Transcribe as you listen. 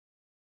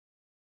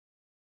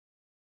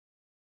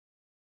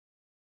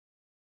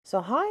So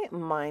hi,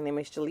 my name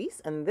is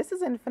Gellis and this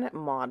is Infinite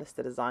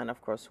Modesty Design.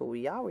 Of course, who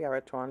we are. We are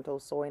a Toronto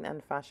sewing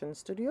and fashion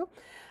studio.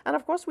 And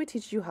of course, we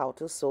teach you how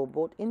to sew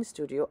both in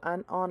studio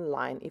and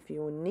online. If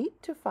you need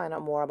to find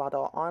out more about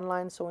our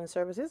online sewing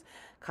services,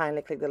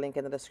 kindly click the link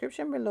in the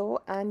description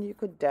below and you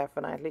could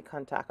definitely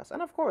contact us.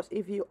 And of course,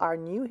 if you are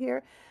new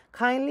here,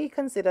 kindly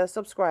consider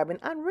subscribing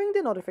and ring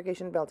the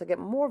notification bell to get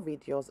more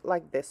videos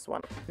like this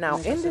one. Now,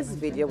 in this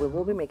video, we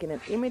will be making an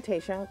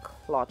imitation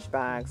clutch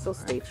bag, so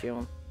stay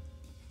tuned.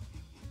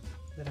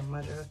 Then I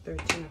measure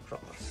 13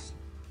 across.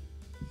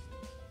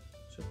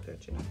 So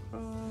 13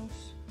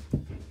 across.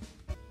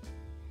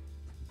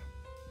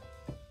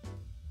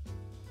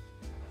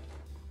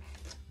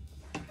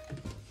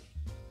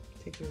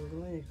 Take your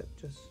ruler and you could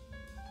just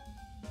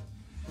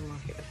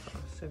mark it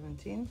across.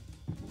 17.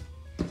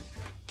 And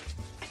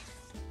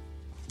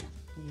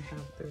you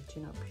have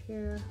 13 up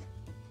here.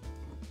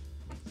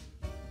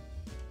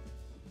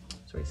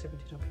 Sorry,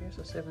 17 up here,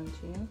 so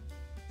 17.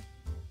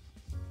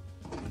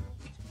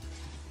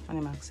 And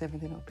I mark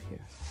 17 up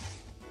here.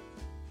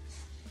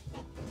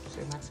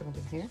 So I mark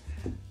 17 here,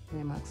 and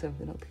I mark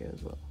 17 up here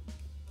as well.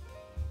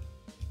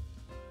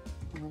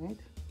 Alright.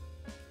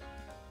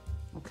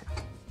 Okay.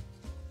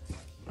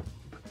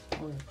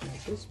 Alright,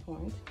 at this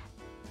point,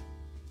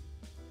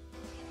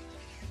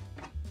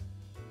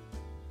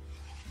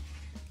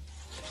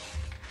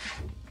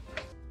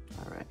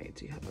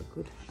 alright, you have a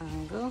good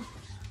angle.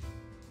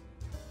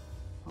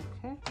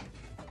 Okay.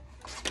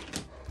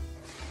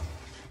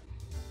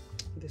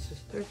 This is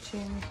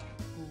 13.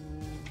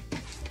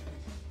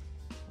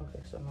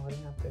 Okay, so now I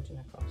have 13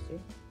 across, see?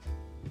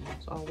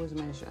 So always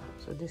measure.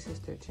 So this is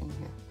 13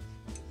 here.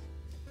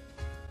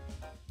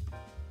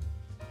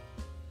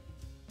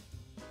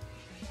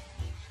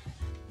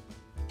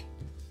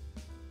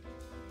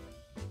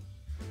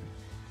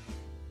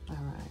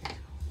 Alright,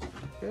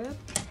 good.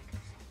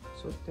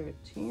 So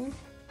 13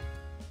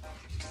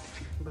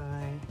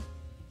 by,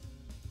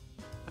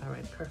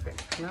 alright,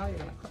 perfect. Now you're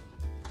gonna cut.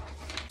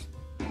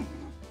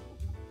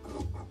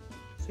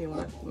 So you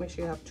want to make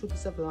sure you have 2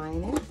 pieces of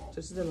lining. So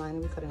this is the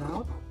lining we're cutting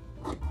out.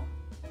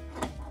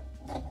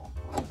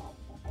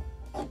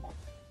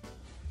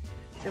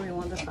 Then we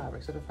want the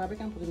fabric. So the fabric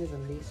I'm putting is a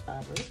lace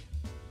fabric.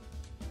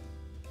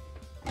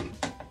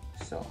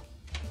 So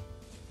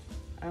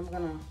I'm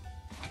gonna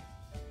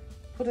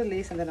put a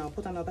lace and then I'll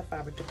put another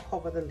fabric to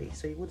cover the lace.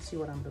 So you would see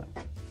what I'm doing.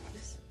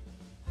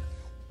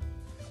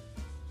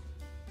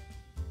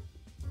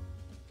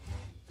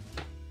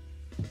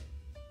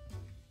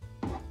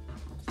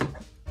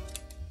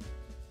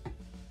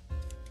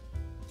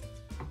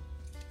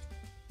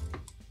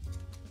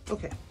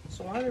 Okay,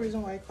 so one of the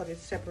reasons why I cut it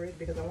separate,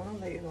 because I want to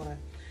let you know that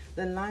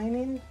the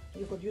lining,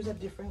 you could use a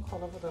different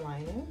color for the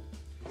lining,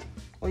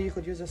 or you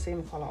could use the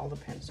same color, all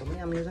depends. So me,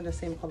 I'm using the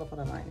same color for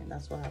the lining.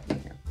 That's what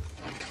happened here.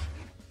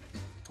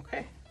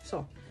 Okay,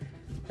 so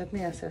let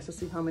me assess to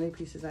see how many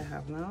pieces I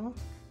have now.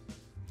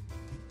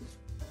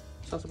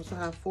 So I'm supposed to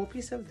have 4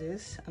 pieces of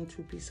this and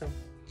 2 pieces of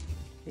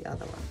the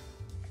other one.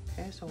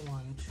 Okay, so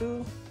 1,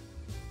 2,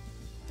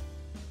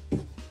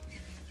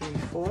 3,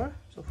 4.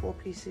 So 4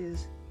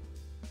 pieces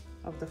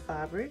of the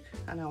fabric,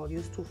 and I will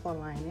use 2 for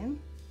lining,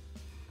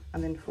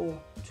 and then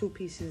 2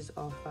 pieces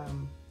of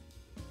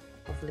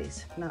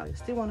lace. Now you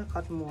still want to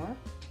cut more,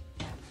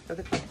 so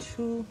to cut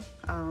 2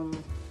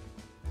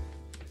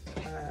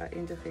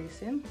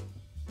 interfacing.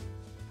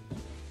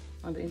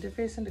 On the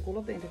interfacing, the goal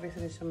of the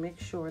interfacing is to make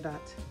sure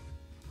that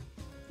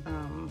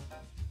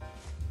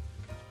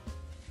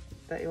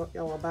that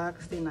your bag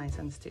stay nice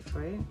and stiff,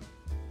 right?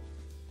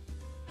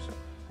 So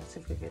I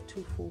simply get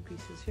 2 full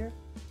pieces here.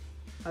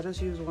 I'll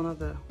just use one of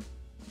the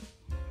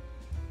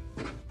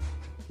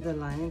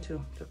lining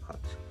to cut.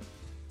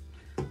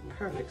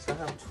 Perfect. So I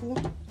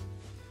have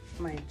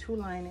my 2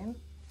 lining,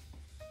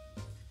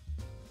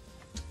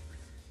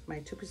 my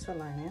 2 pieces of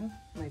lining,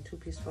 my 2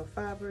 pieces of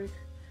fabric,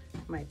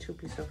 my 2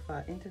 pieces of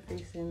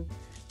interfacing,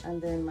 and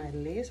then my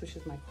lace, which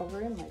is my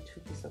covering, my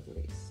 2 pieces of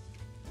lace.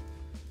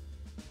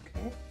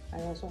 Okay.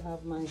 I also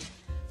have my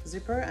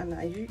zipper, and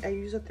I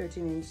use a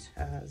 13-inch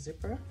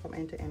zipper. From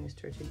end to end is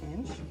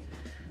 13-inch.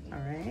 All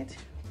right,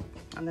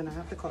 and then I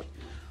have to cut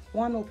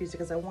 1 more piece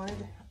because I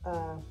wanted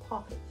a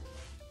pocket.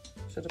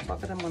 So the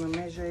pocket, I'm going to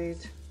measure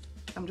it.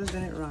 I'm just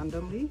doing it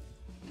randomly.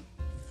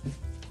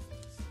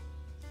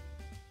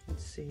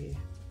 Let's see,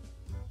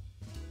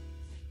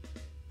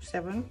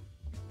 7.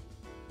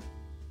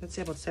 Let's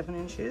say about 7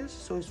 inches.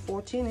 So it's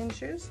 14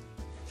 inches.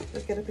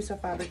 Let's get a piece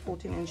of fabric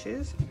 14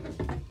 inches.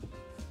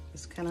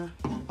 It's kind of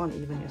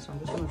uneven here, so I'm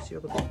just going to see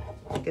if I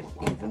can get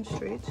even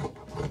straight.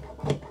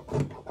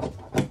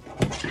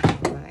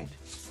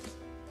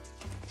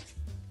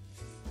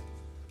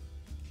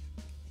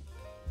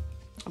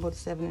 About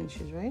 7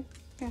 inches, right?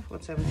 Yeah,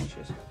 about 7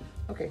 inches.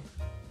 Okay,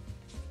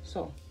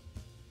 so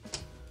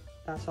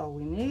that's all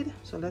we need.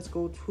 So let's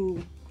go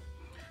to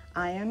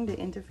iron the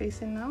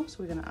interfacing now.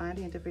 So we're gonna iron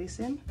the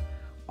interfacing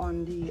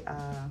on the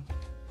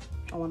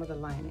on one of the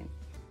lining.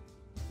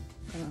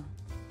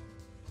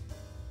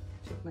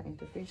 Check my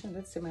interfacing.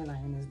 Let's say my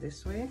lining is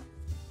this way.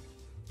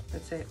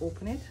 Let's say I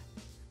open it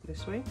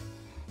this way.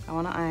 I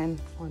want to iron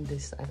on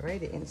this side, right,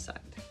 the inside.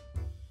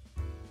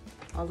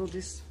 Although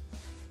this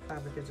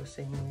fabric is the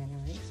same way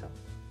anyway,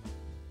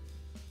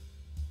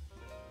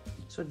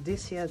 so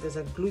this here, there's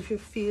a glue. If you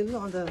feel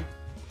on the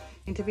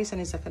interface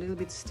and it's like a little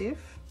bit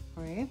stiff,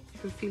 right?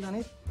 If you feel on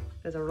it,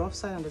 there's a rough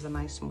side and there's a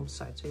nice smooth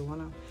side. So you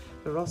wanna,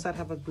 the rough side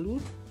have a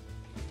glue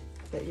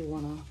that you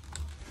wanna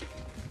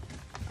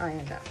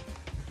iron down.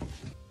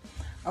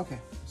 Okay,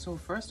 so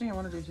first thing you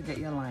wanna do is to get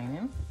your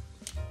lining.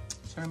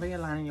 So remember your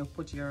lining, you'll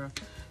put you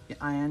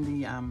iron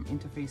the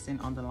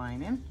interfacing on the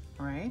lining,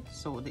 right?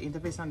 So the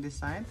interface on this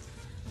side,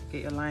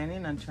 get your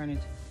lining and turn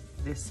it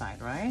this side,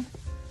 right?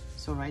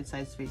 So right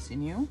side's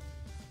facing you.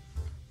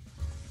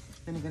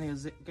 Then you're gonna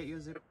get your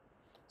zip.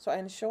 So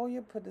ensure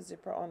you put the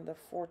zipper on the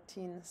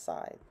 14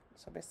 side.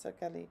 So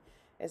basically,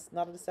 it's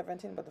not the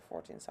 17, but the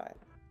 14 side.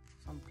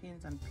 Some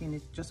pins and pin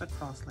it just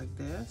across like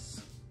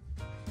this.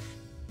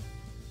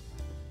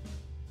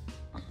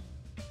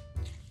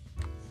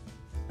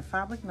 The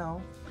fabric now,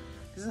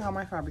 this is how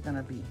my fabric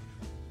gonna be.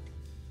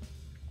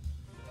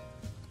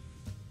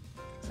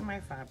 This is my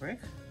fabric,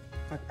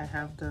 but I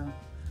have the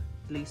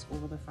lace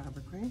over the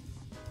fabric, right?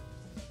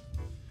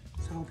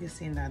 So I hope you're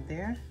seeing that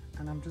there.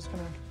 And I'm just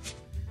gonna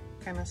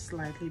kind of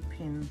slightly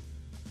pin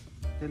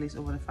the lace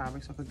over the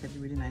fabric so I could get it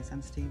really nice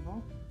and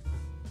stable.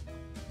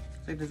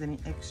 So if there's any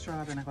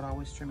extra, then I could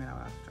always trim it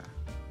out after.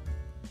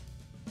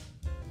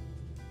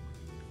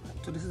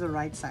 So this is the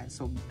right side.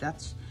 So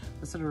that's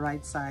the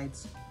right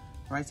sides,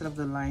 right side of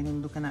the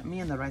lining looking at me,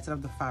 and the right side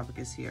of the fabric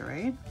is here,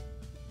 right?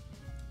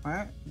 All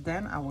right.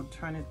 Then I will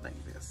turn it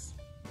like this.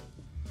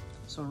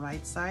 So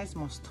right sides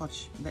must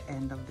touch the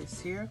end of this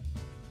here,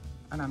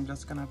 and I'm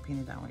just gonna pin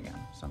it down again.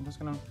 So I'm just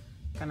gonna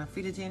kind of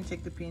feed it in,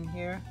 take the pin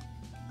here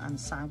and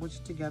sandwich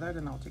it together.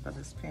 Then I'll take out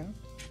this pin,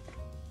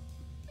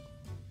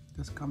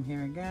 just come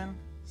here again,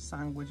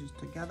 sandwich it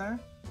together,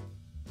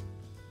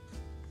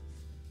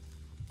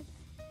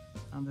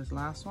 and this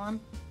last one,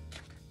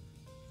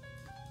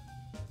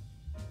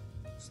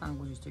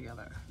 sandwich it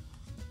together.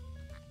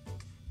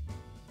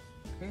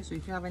 Okay, so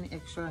if you have any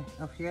extra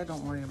up here,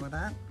 don't worry about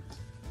that.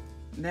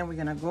 Then we're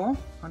gonna go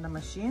on the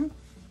machine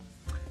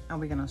and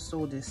we're gonna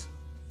sew this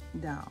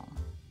down.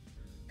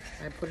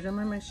 I put it on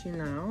my machine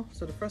now.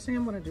 So the first thing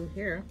I'm gonna do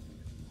here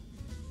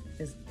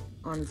is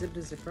unzip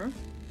the zipper,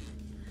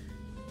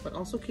 but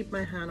also keep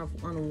my hand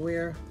on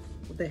where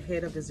the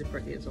head of the zipper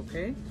is,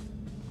 okay?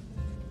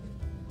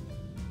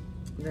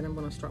 Then I'm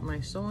gonna start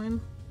my sewing,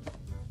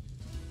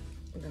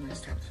 and then I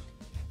start.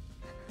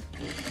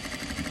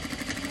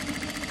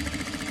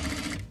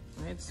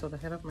 Right, so the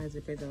head of my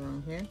zipper is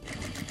around here.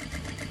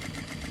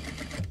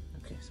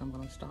 Okay, so I'm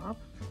gonna stop.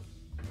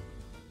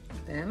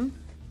 Then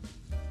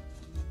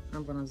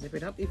I'm gonna zip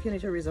it up. If you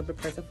need to raise up the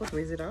presser foot,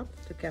 raise it up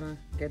to kind of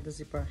get the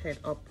zipper head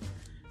up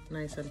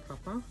nice and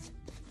proper.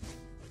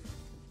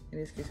 In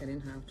this case, I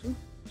didn't have to.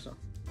 So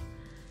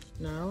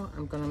now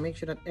I'm gonna make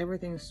sure that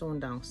everything is sewn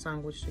down,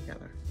 sandwiched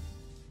together.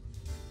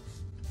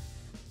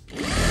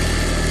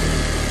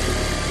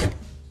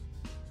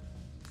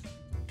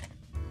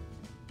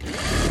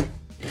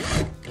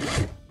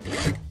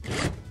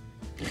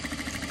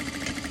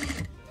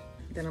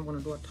 Then I'm gonna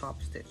do a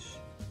top stitch.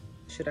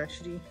 Should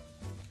actually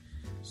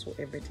sew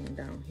everything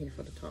down here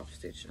for the top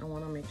stitch. I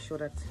want to make sure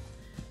that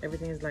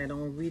everything is laid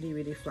down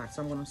really flat.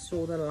 So I'm going to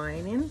sew the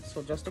lining.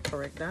 So just to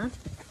correct that,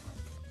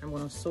 I'm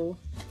going to sew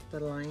the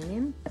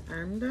lining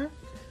and the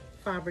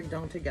fabric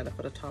down together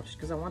for the top stitch,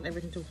 because I want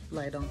everything to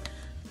lie down.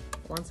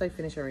 Once I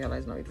finish, I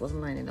realized no, it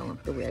wasn't lining down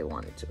the way I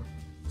wanted to.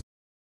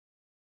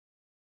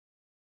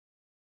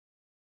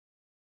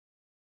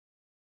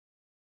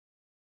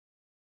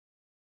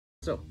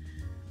 So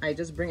I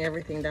just bring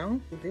everything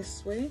down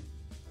this way.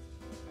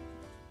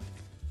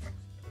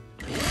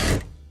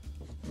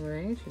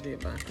 Right, you do your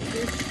back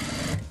stitch.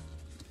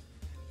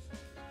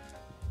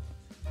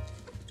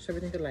 So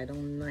everything can lie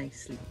down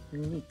nicely,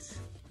 neat.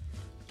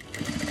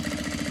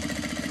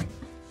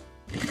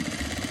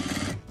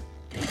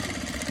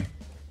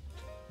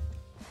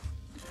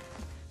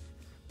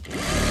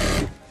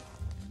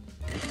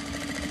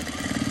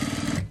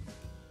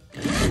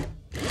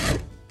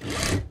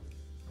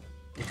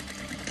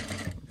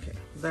 Okay,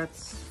 that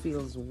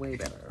feels way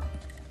better.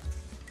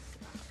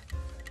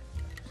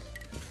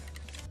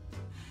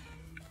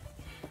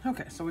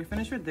 Okay, so we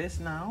finished with this.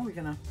 Now we're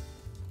gonna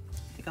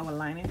take our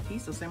lining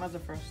piece, the same as the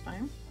first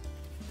time.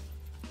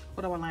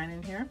 Put our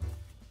lining here.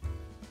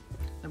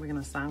 Then we're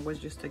gonna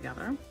sandwich this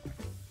together.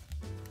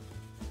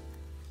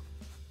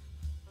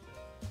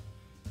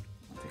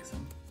 I'll take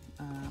some.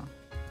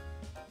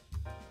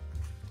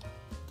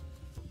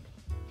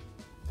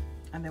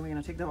 And then we're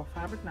gonna take the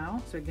fabric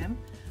now. So again,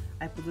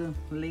 I put the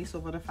lace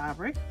over the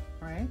fabric,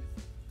 right?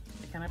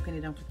 I kind of pin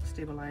it down to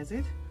stabilize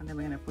it, and then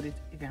we're gonna put it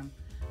again,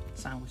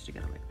 sandwich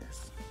together like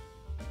this.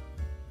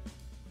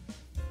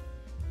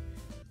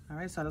 All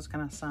right, so I just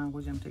kind of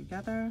sandwich them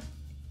together.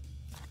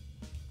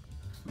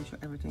 Make sure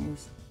everything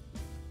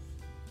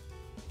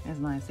is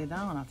nicely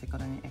down. I'll take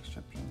out any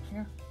extra pin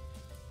here.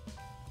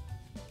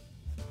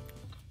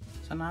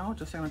 So now,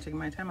 just I'm gonna take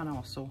my time and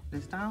I'll sew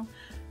this down.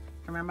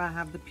 Remember, I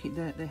have the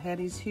head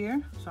is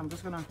here, so I'm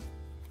just gonna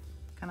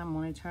kind of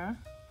monitor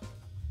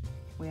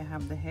where I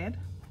have the head.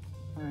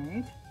 All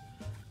right,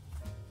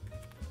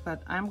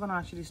 but I'm gonna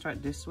actually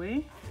start this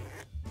way.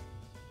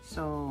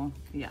 So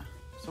yeah,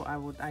 so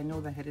I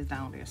know the head is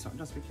down there, so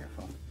just be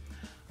careful.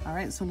 All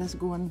right, so let's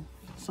go and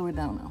sew it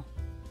down now.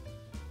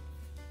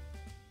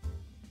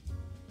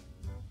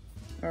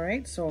 All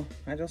right, so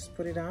I just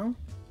put it down.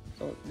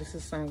 So this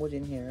is sandwich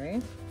in here,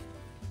 right?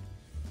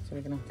 So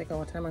we're gonna take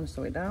our time and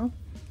sew it down.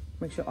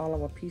 Make sure all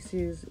of our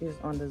pieces is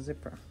on the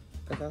zipper,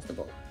 because that's the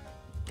goal.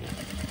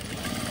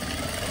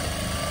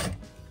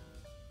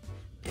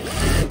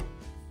 So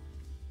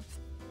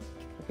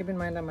keep in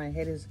mind that my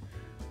head is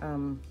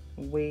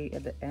way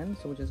at the end,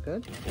 so which is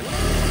good.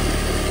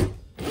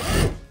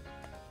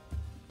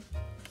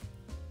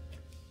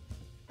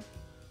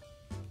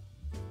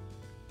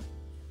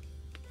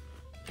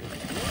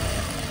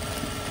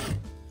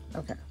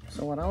 Okay,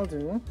 so what I'll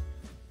do,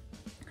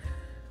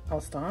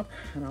 I'll stop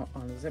and I'll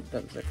unzip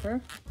the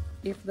zipper.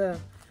 If the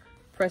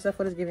presser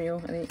foot is giving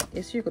you any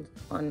issue, you could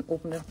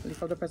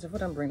lift up the presser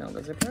foot and bring down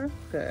the zipper.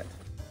 Good.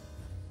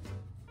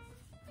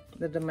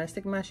 The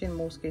domestic machine, in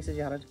most cases,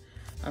 you have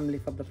to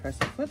lift up the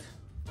presser foot.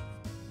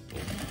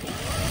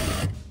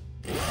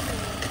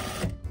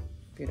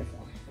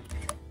 Beautiful.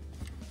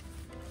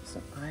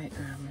 So I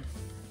am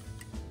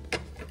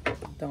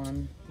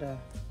done the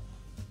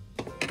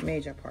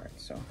major part.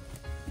 So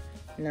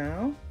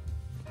now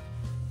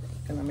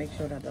I'm gonna make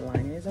sure that the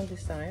lining is on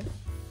this side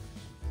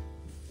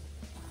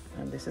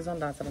and this is on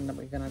that side, and then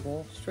we're gonna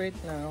go straight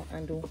now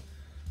and do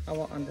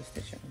our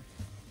understitching.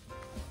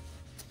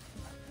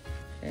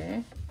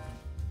 Okay,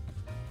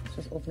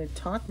 just open it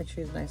taut, make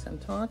sure it's nice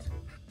and taut.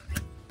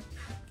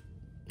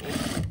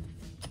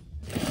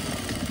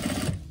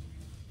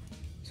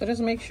 So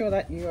just make sure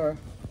that your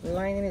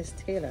lining is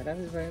tailored. That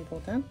is very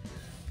important.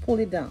 Pull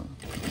it down.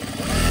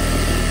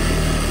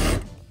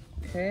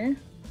 Okay.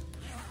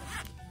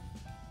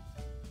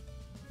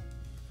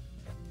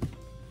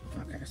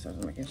 Okay, so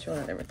just making sure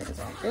that everything is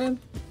all good.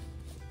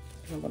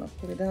 I'm gonna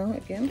pull it down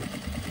again.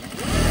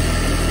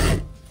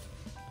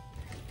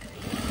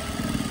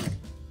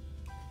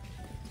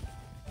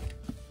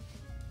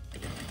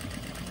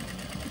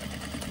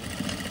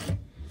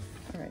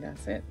 All right,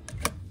 that's it.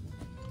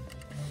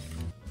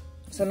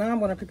 So now I'm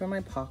going to prepare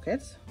my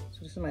pockets.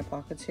 So this is my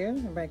pockets here.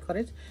 If I cut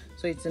it,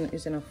 so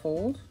it's in a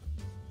fold.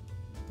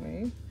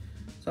 Okay.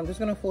 So I'm just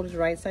going to fold it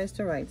right sides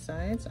to right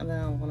sides, and then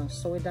I'm going to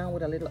sew it down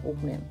with a little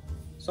opening.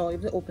 So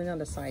if the opening on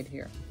the side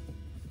here.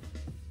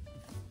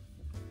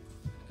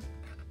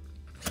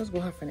 Just go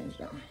 1/2 inch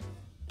down.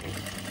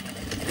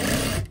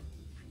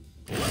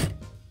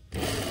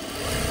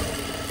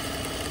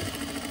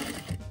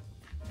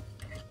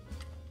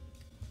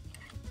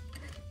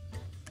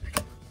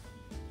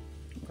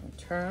 I'm going to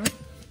turn.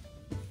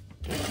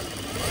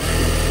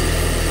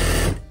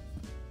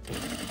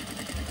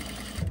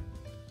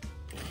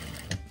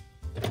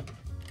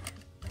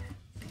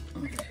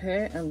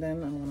 Okay, and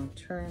then I'm going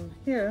to turn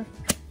here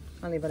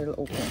and leave a little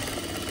open.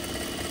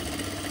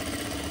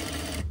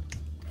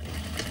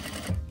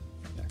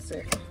 That's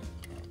it.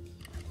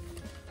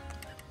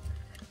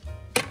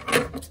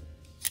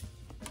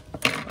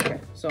 Okay,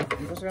 so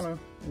I'm just going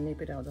to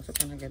nip it out just to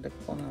kind of get the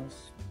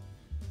corners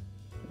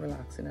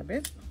relaxing a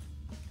bit.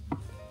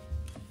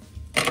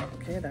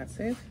 Okay, that's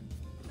it.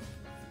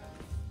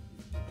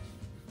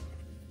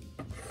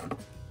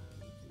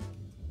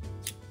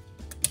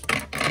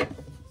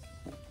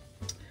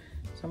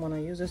 So I'm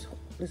going to use this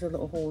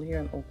little hole here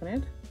and open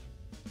it.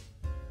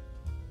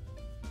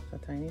 It's a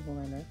tiny hole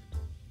I left.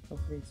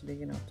 Hopefully it's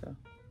big enough to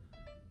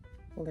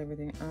hold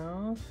everything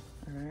out.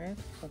 Alright,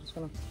 so I'm just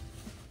going to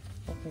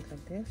open it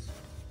like this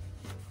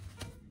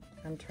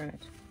and turn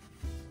it.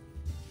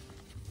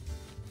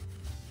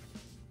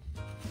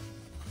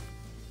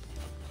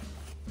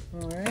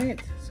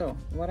 Alright, so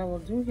what I will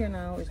do here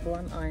now is go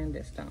and iron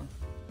this down.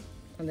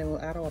 And then we'll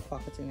add our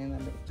pockets in a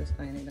bit, just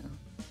iron it down.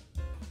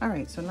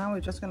 Alright, so now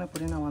we're just going to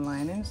put in our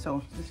lining.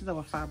 So this is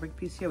our fabric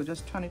piece here. We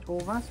just turn it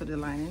over, so the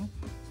lining.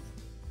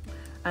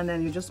 And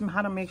then you just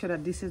have to make sure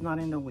that this is not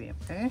in the way,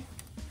 okay?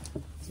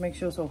 Just make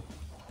sure, so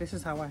this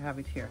is how I have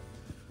it here.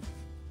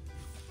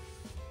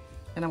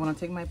 And I'm going to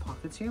take my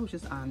pockets here, which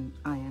is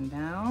iron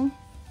down.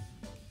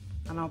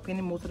 And I'll pin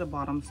it more to the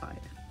bottom side.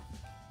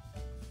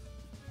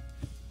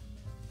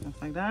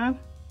 Just like that.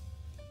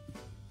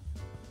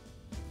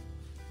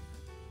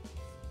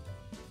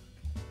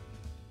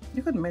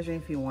 You could measure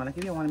if you want. Like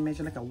if you want to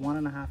measure like a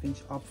 1.5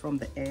 inch up from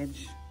the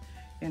edge,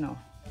 you know,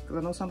 because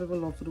I know some people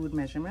love to do with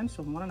measurements.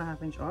 So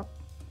 1.5 inch up,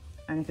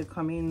 and it could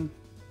come in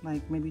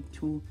like maybe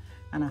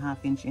 2.5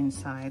 inch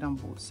inside on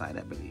both sides,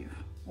 I believe.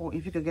 Or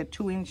if you could get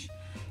 2 inch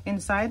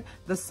inside,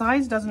 the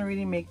size doesn't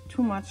really make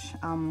too much.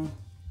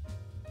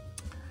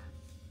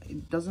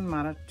 It doesn't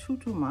matter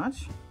too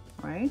much,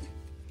 right?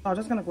 I'm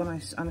just gonna go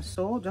and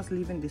sew, just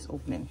leaving this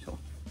opening.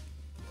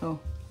 So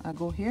I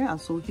go here, I'll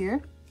sew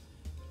here.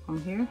 From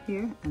here,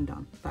 here, and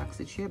done. Back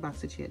stitch here, back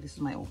stitch here. This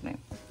is my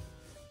opening.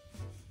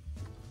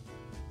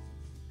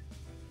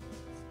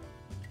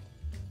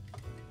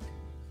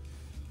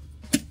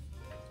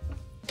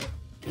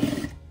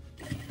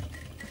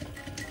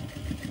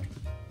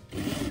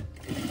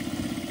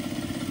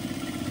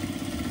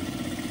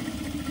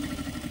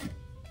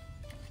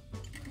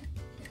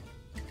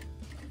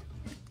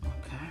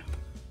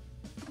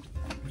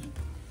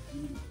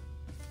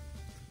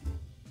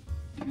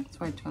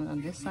 So I turn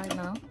on this side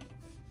now.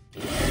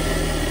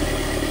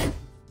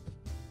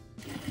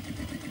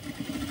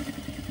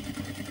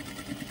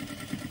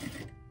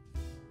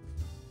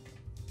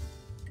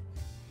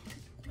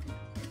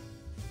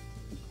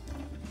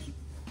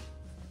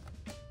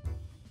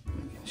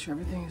 Making sure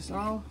everything is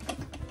all.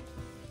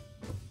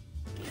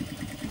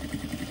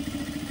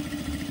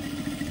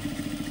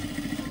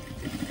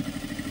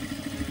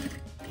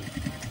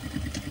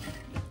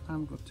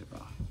 I'm good to go.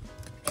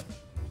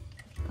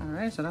 All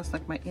right, so that's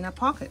like my inner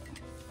pocket.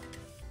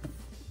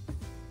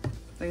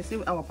 So you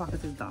see our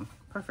pocket is done.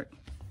 Perfect.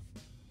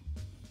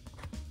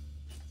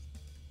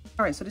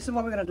 All right, so this is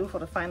what we're gonna do for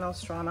the final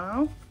straw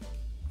now.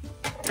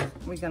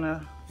 We're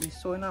gonna be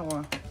sewing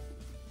our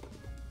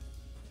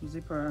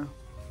zipper.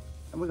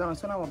 We're gonna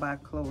sew our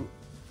bag close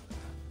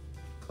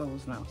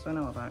now. Sewing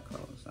our bag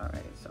close. All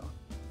right, so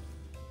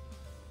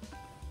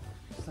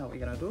that's how we're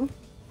gonna do.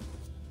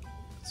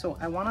 So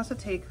I want us to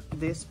take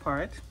this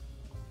part,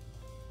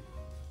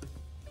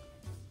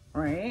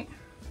 right,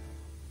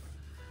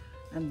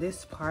 and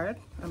this part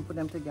and put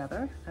them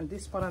together, and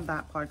this part and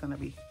that part gonna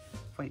be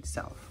for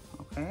itself.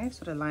 Okay,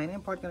 so the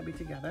lining part gonna be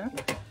together.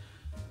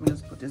 Let me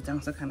just put this down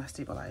to kind of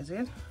stabilize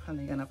it, and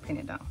then you're gonna pin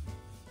it down.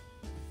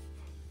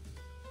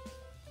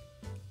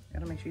 You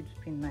gotta make sure you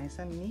pin nice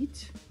and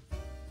neat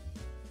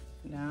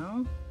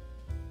down,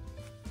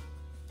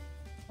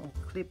 or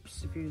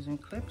clips if you're using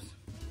clips.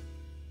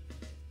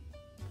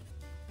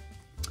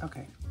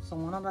 Okay, so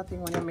one other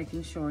thing when you're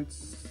making sure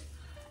it's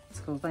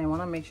closed down, you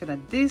want to make sure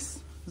that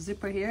this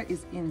zipper here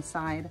is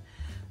inside,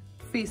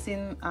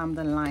 facing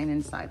the line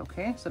inside.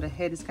 Okay, so the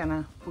head is kind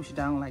of pushed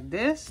down like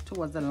this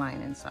towards the line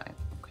inside.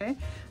 Okay,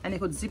 and you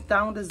could zip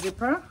down the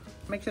zipper.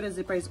 Make sure the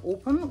zipper is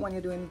open when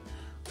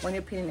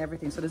you're pinning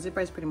everything. So the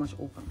zipper is pretty much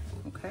open.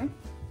 Okay,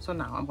 so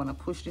now I'm gonna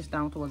push this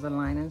down towards the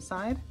line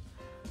inside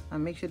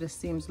and make sure the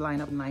seams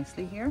line up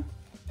nicely here.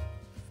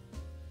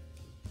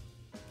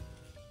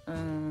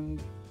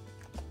 And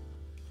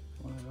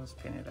just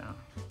pin it down.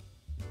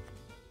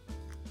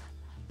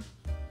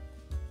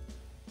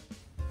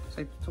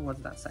 So towards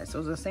that side. So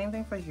it's the same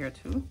thing for here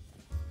too.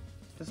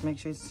 Just make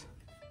sure it's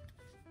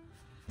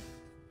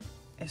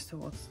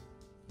towards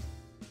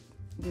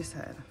this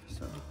side.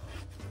 So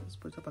let's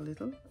put it up a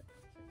little.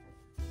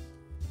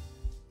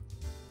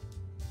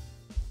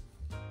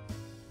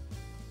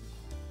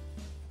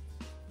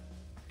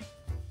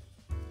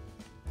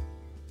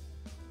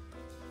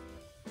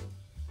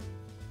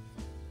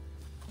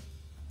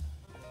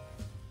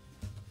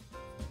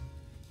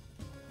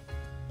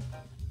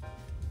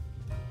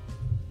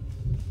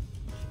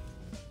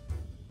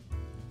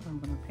 I'm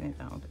gonna pin it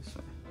down this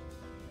way.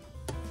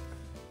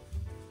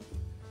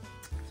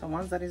 So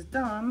once that is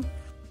done,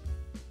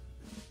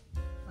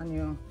 and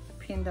you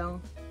pin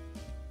down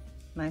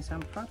nice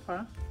and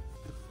proper.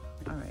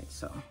 All right,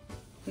 so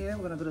here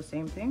we're gonna do the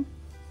same thing.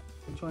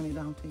 Join it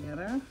down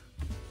together.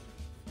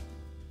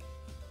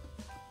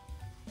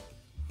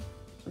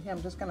 So here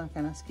I'm just gonna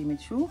kind of skim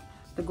it through.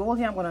 The goal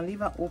here, I'm gonna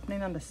leave an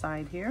opening on the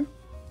side here.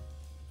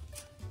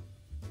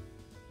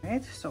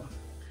 Right, so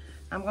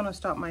I'm gonna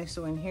start my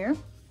sewing here.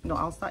 No,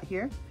 I'll start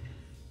here.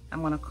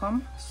 I'm gonna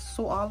come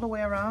sew all the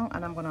way around,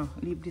 and I'm gonna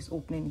leave this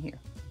opening here.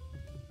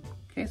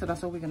 Okay, so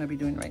that's what we're gonna be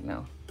doing right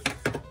now.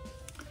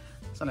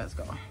 So let's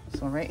go.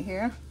 So right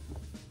here,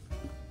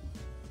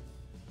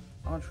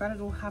 I'll try to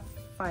do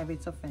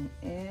 5/8 of an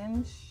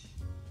inch.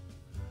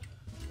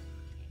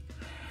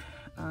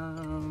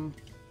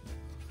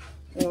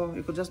 Or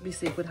you could just be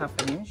safe with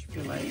 1/2 inch if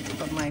you like,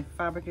 but my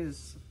fabric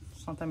is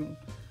sometimes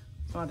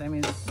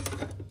is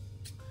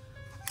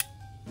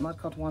not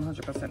cut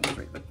 100%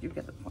 straight, but you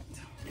get the point.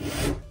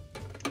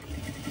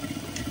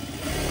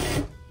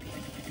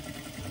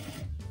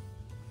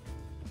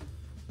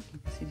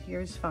 See,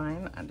 here is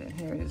fine, and then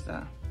here is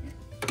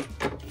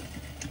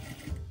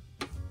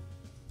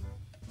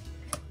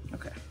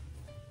okay.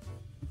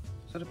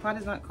 So the part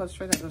is not cut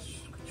straight. I just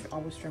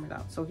always trim it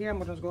out. So here I'm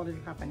gonna just go a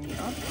little 1/2 inch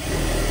up.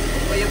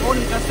 But your goal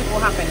is just to go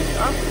 1/2 inch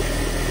up.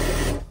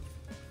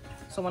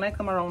 So when I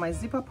come around my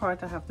zipper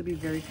part, I have to be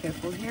very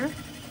careful here,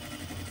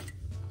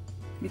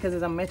 because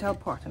it's a metal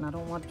part and I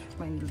don't want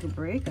my needle to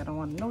break. I don't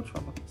want no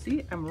trouble.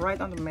 See, I'm right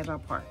on the metal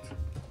part.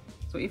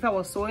 So if I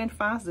was sewing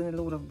fast, then it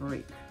would have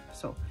break.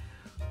 So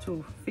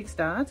to fix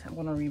that, I'm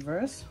gonna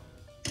reverse,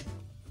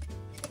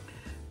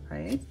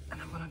 right?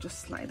 And I'm gonna just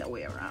slide that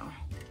way around.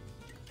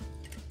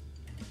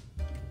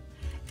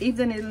 If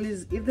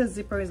the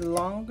zipper is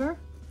longer,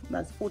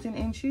 that's 14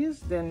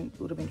 inches, then it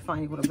would have been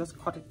fine. You would have just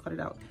cut it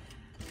out.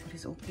 But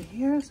it's okay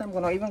here, so I'm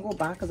gonna even go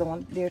back because I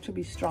want there to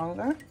be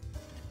stronger.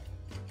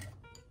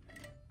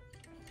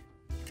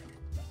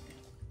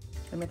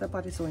 The metal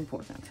part is so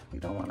important. You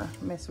don't want to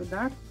mess with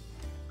that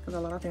because a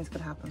lot of things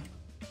could happen.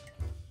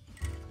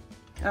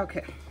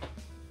 Okay.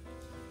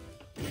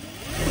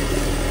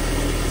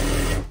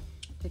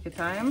 Take your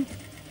time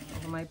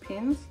over my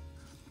pins.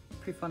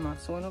 Prefer not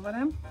sewing over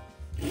them.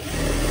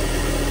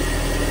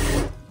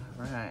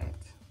 All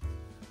right.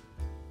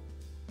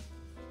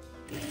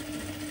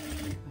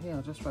 Here,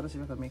 I'll just try to see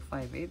if I can make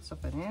 5/8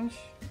 of an inch.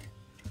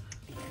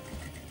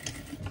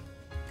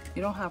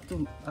 You don't have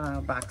to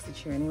backstitch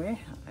here anyway.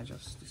 I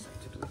just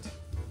decided to do it.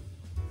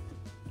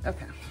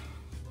 Okay.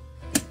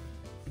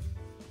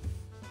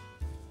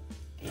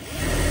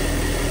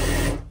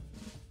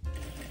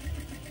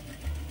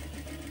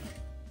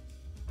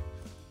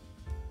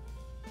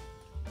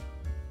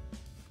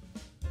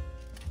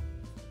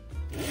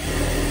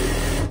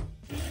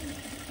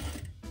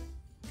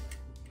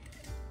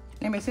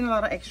 I'm missing a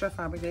lot of extra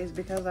fabric days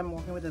because I'm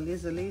working with the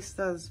lace. The lace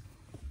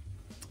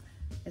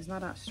it's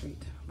not that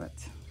straight, but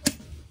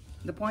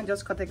the point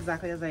just cut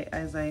exactly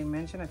as I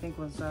mentioned. I think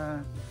was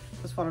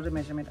just follow the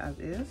measurement as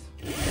is.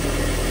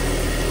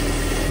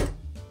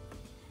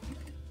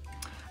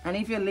 And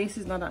if your lace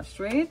is not that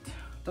straight,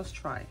 just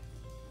try.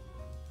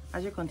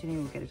 As you continue,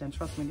 you'll get it, and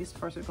trust me, this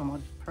first will come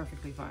out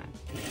perfectly fine.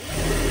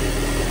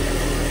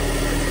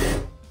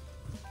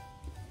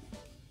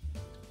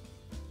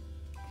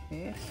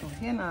 Okay, so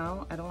here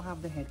now I don't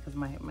have the head because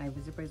my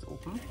zipper is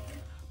open,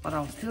 but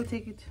I'll still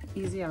take it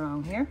easy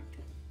around here.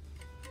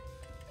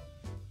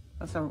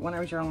 So when I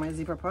reach around my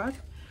zipper part,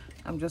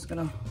 I'm just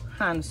gonna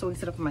hand sew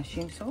instead of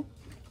machine sew,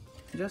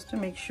 just to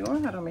make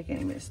sure I don't make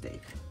any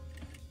mistake.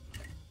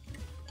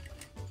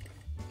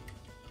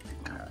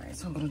 All right,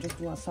 so I'm gonna just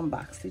do some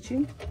back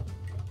stitching.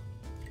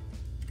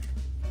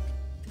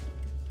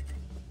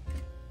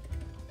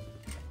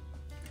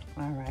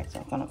 All right,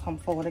 so I'm gonna come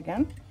forward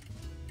again.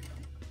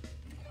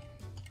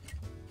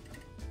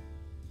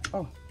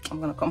 Oh, I'm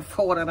gonna come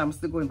forward and I'm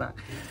still going back.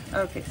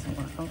 Okay, so I'm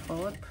gonna come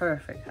forward.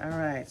 Perfect. All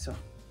right, so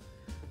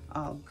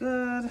all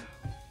good.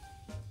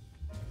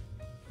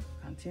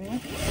 Continue.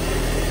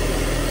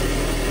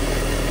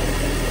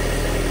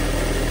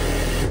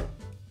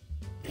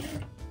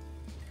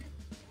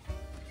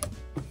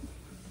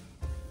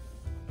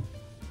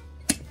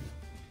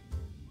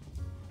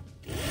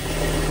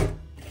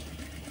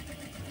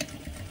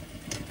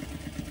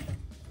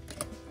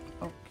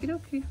 Okie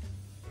dokie.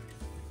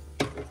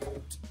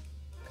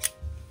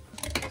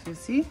 So you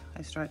see,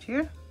 I start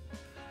here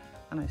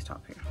and I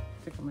stop here.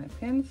 Take out my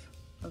pins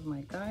with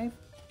my guide.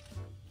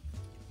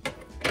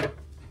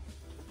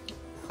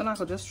 So now I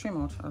could just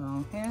trim out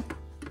along here.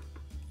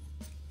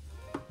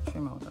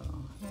 Trim out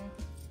along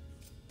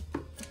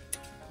here.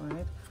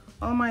 Right.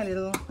 All my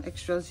little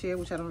extras here,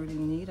 which I don't really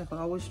need, I could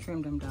always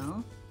trim them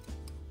down.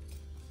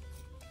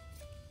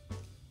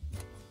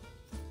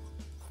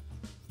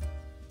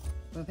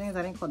 The thing is,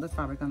 I didn't cut the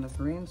fabric on the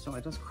grain, so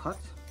I just cut.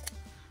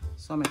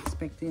 So I'm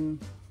expecting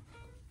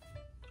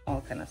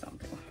all kind of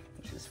something,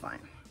 which is fine.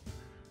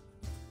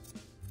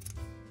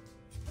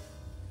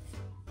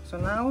 So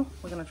now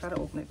we're gonna try to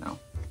open it now.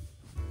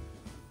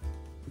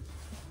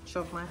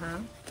 Shove my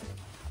hand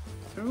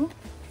through,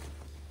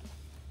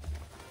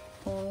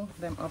 pull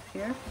them up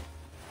here,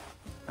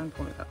 and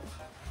pull it out.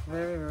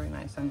 Very, very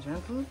nice and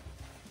gentle.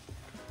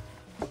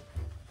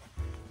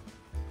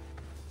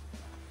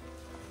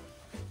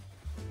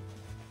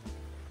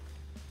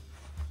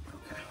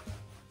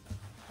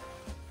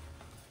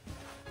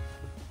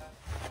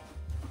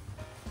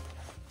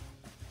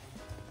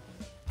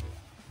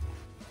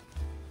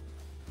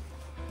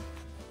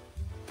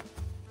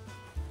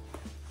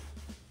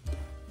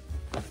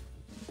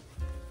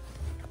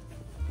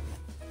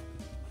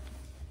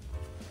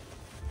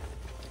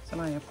 So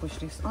now you push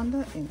this on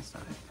the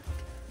inside.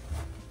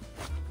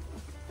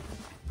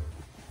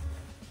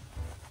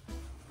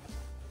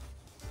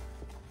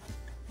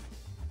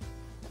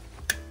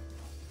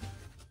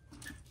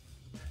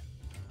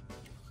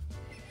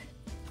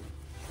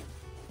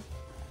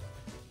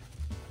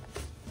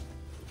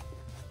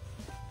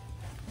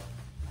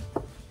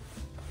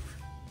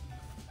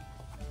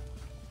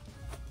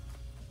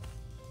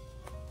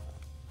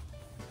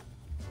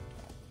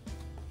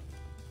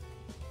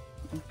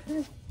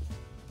 Okay.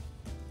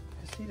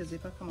 See the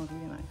zipper come out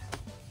really nice.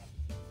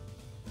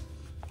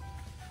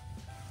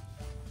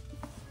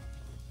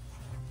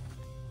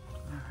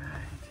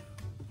 Alright.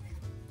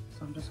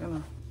 So I'm just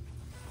gonna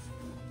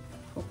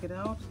poke it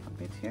out a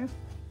bit here.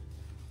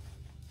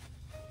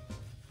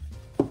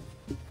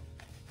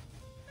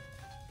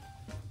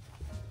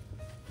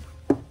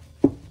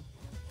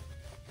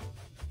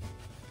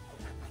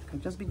 Okay,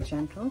 just be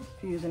gentle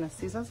if you're using a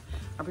scissors.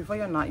 I prefer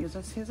you're not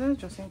using scissors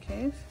just in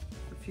case.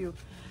 If you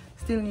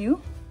still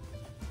new.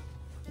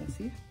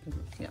 See?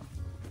 Yeah.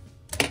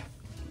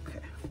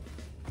 Okay.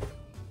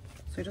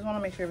 So you just want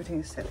to make sure everything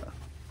is set up.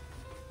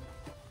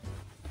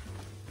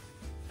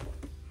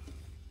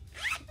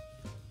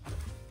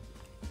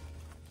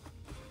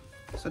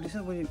 So this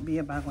is what it be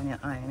about when you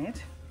iron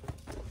it.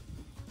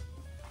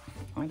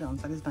 My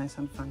downside is nice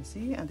and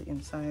fancy, and the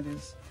inside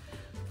is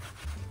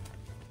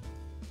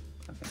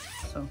okay.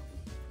 So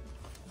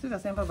this is a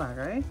simple bag,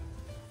 right?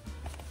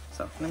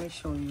 So let me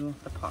show you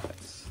the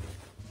pockets.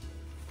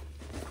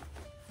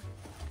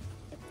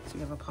 So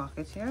you have a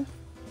pocket here.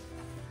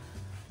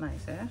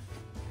 Nice, eh?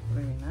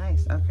 Very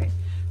nice. Okay.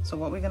 So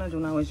what we're gonna do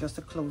now is just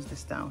to close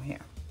this down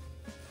here.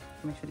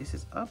 Make sure this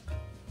is up.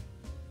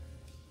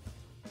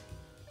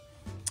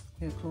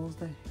 You close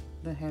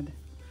the head,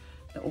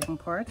 the open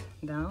part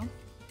down,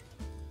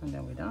 and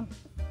then we're done.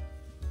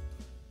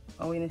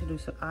 All we need to do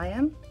is to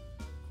iron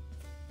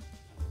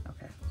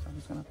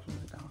just gonna close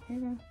it down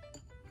here.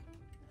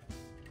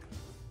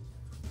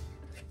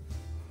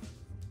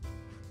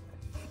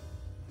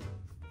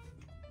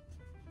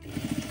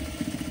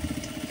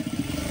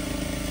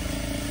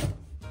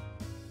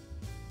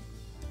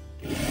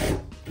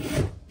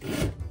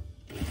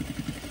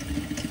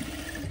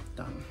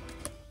 Done.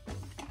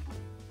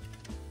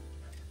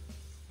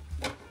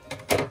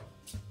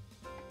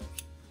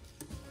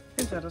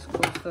 Okay, so I just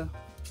close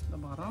the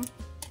bottom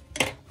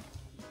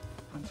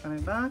and turn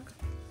it back.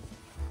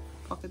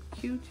 Pocket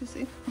cute, you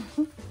see.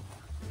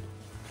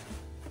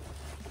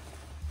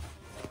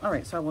 All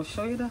right, so I will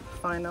show you the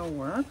final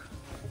work.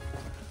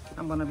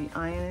 I'm gonna be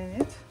ironing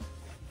it,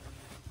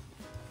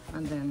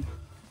 and then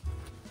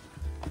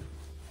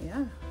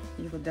yeah,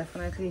 you could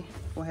definitely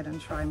go ahead and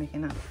try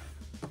making a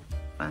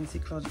fancy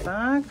clutch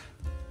bag,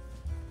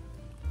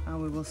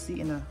 and we will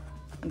see in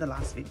the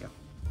last video.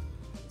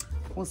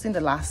 We'll see in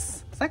the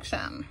last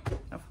section,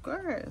 of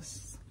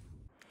course.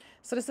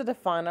 So this is the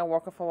final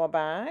work of our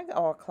bag,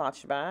 our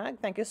clutch bag.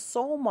 Thank you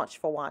so much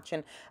for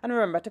watching, and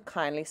remember to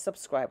kindly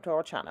subscribe to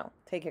our channel.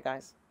 Take care,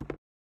 guys.